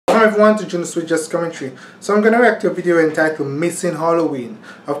Welcome everyone to Junosuede Just Commentary. So I'm going to react to a video entitled Missing Halloween.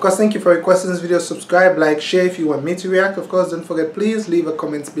 Of course, thank you for requesting this video. Subscribe, like, share if you want me to react. Of course, don't forget, please leave a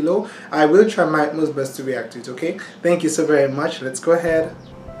comment below. I will try my utmost best to react to it, okay? Thank you so very much. Let's go ahead.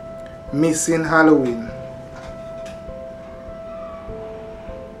 Missing Halloween.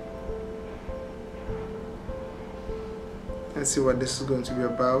 Let's see what this is going to be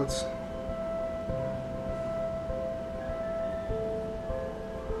about.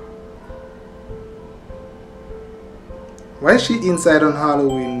 Why is she inside on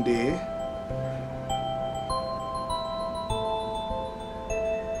Halloween day?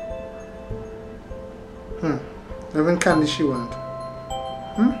 What candy she want?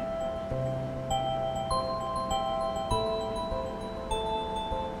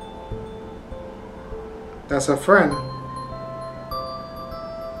 That's her friend.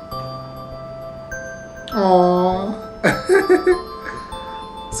 Aww.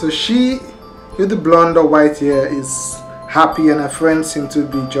 So she, with the blonde or white hair, is happy, and her friends seem to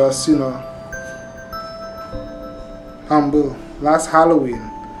be just, you know, humble. Last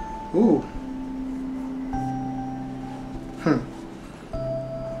Halloween. Ooh.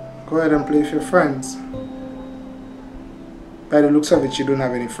 Go ahead and play with your friends. By the looks of it, you don't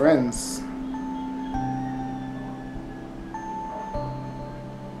have any friends.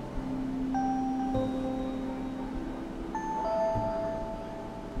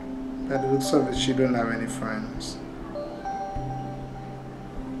 By the looks of it, she don't have any friends.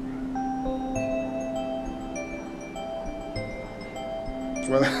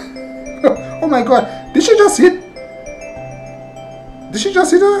 Well, oh my god, did she just hit? Did she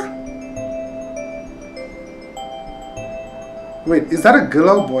just hit her? Wait, is that a girl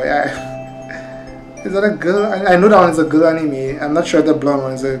or boy? Is that a girl? I know that one is a girl anime. I'm not sure the blonde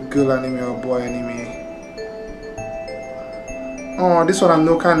one is a girl anime or boy anime. Oh, this one has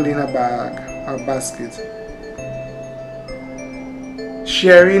no candy in a bag or basket.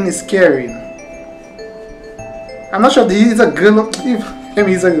 Sharing is caring. I'm not sure if he's a girl.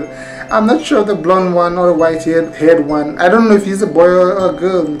 I'm not sure the blonde one or the white haired one. I don't know if he's a boy or a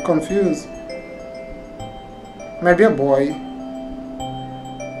girl. I'm confused. Might be a boy.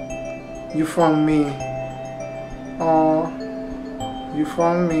 You found me. Oh, you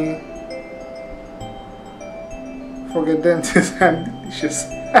found me. Forget dentist and delicious.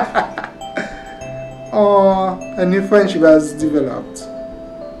 Oh, a new friendship has developed.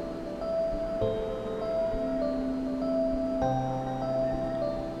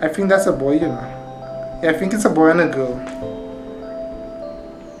 I think that's a boy, you know. Yeah, I think it's a boy and a girl.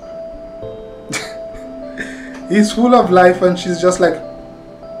 He's full of life and she's just like...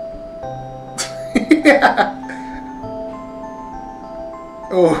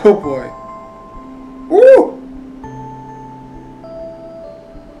 Oh boy. Ooh!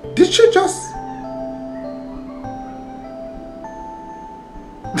 Did she just...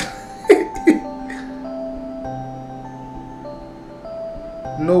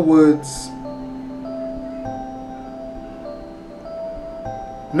 No words.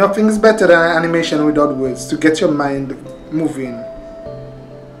 Nothing is better than an animation without words to get your mind moving.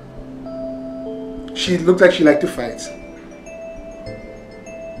 She looked like she liked to fight.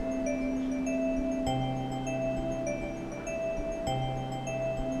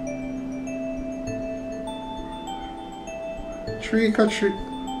 Trick or treat.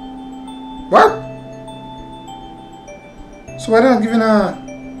 What? So why are they not giving her?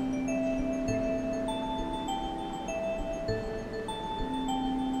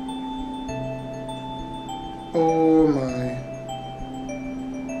 Oh my.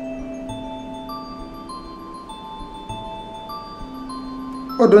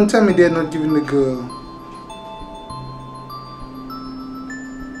 Oh, don't tell me they're not giving the girl.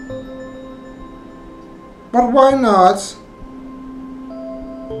 But why not?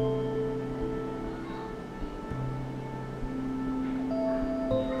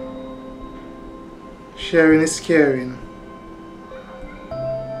 Sharing is caring.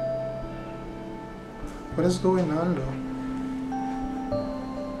 What is going on though?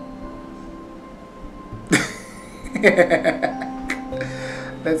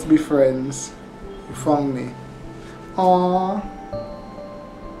 Let's be friends. You found me. Aww.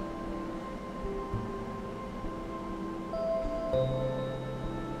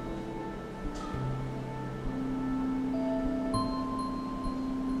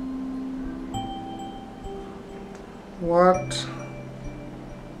 What?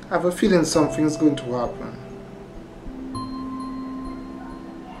 I have a feeling something's going to happen.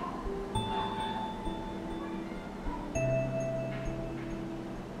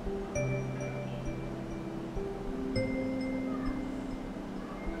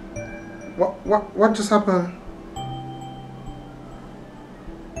 What just happened?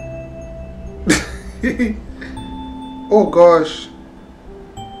 Oh gosh.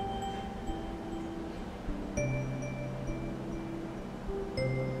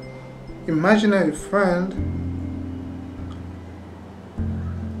 Imaginary friend.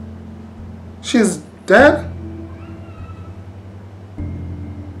 She's dead?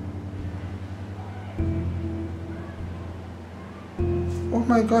 Oh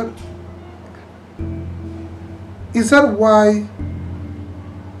my god. Is that why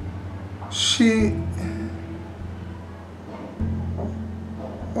she...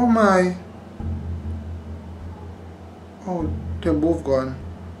 Oh my... Oh, they're both gone.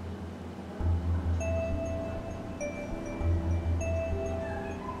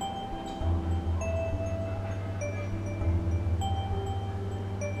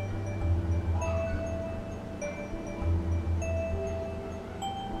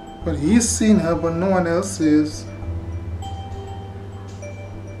 But he's seen her, but no one else is.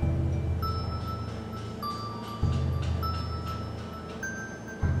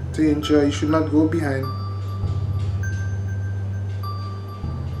 Danger, you should not go behind.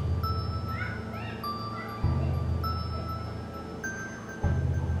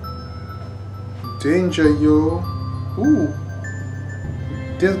 Danger, yo. Ooh.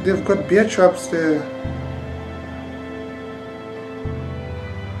 They've got bear traps there.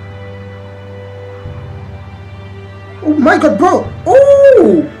 Oh my god, bro!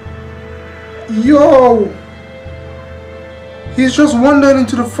 Oh! Yo! He's just wandered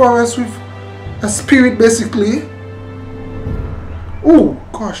into the forest with a spirit, basically. Oh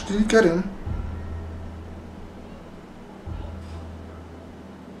gosh, did he get him?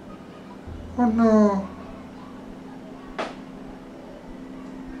 Oh no.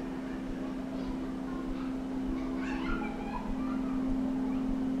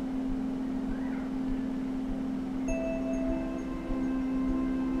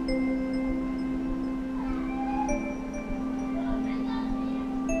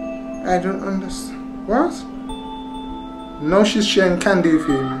 I don't understand. What? No, she's sharing candy with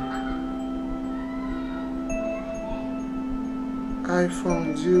him. I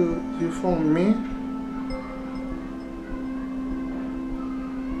found you. You found me?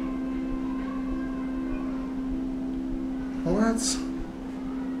 What?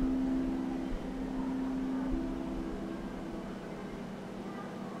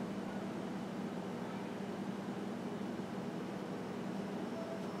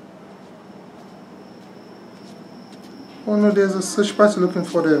 Oh no, there's a search party looking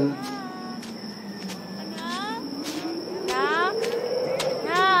for them.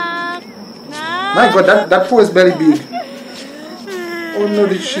 My god, that paw is very big. Oh no,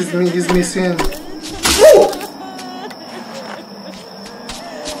 he's missing. Oh!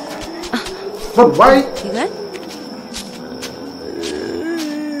 But why? You good?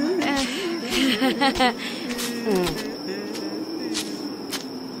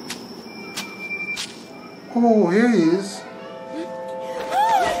 Oh, here he is.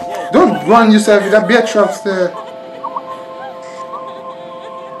 Don't run yourself with that bear traps there.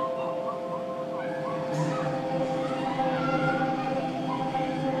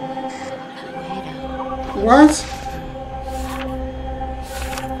 What?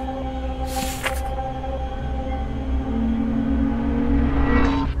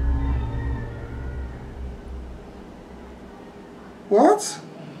 What?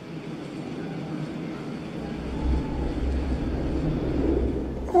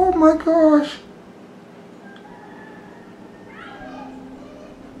 Oh my gosh.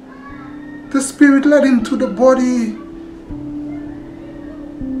 The spirit led him to the body.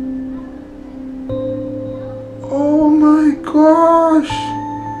 Oh my gosh.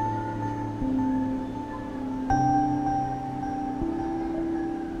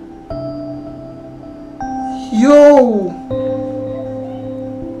 Yo.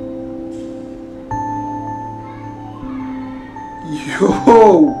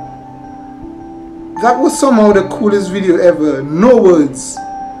 Yo. That was somehow the coolest video ever. No words.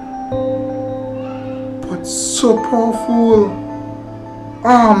 But so powerful.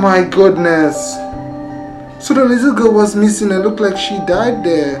 Oh my goodness. So the little girl was missing and looked like she died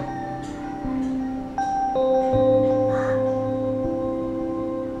there.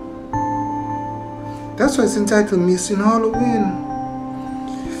 That's why it's entitled Missing Halloween.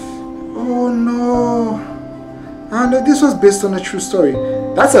 Oh no. And this was based on a true story.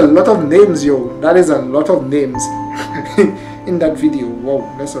 That's a lot of names, yo. That is a lot of names in that video.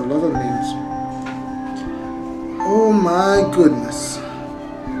 Wow, that's a lot of names. Oh my goodness.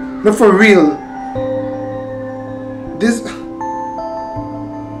 No, for real. This...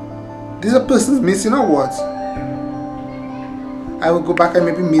 These are persons missing or what? I will go back and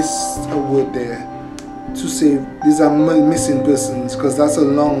maybe miss a word there to say these are missing persons, because that's a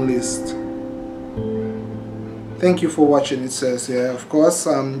long list. Thank you for watching, it says here. Of course,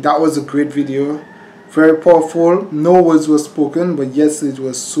 that was a great video, very powerful. No words were spoken, but yes, it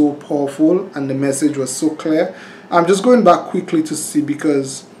was so powerful and the message was so clear. I'm just going back quickly to see,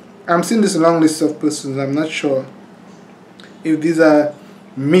 because I'm seeing this long list of persons. I'm not sure if these are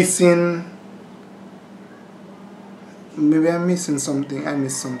missing. Maybe I'm missing something. I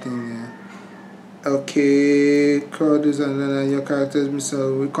missed something there. Okay, crowd is and your characters,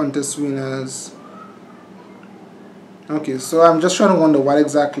 Mr. Contest winners. Okay, so I'm just trying to wonder what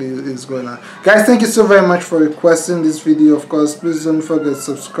exactly is going on. Guys, thank you so very much for requesting this video. Of course, please don't forget to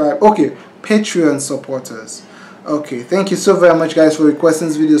subscribe. Okay, Patreon supporters. Okay, thank you so very much, guys, for requesting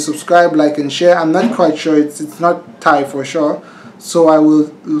this video. Subscribe, like, and share. I'm not quite sure. It's not Thai for sure. So I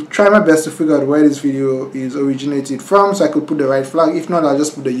will try my best to figure out where this video is originated from, so I could put the right flag. If not, I'll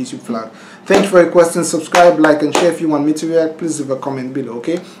just put the YouTube flag. Thank you for requesting. Subscribe, like, and share. If you want me to react, please leave a comment below,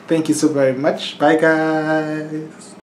 okay? Thank you so very much. Bye, guys.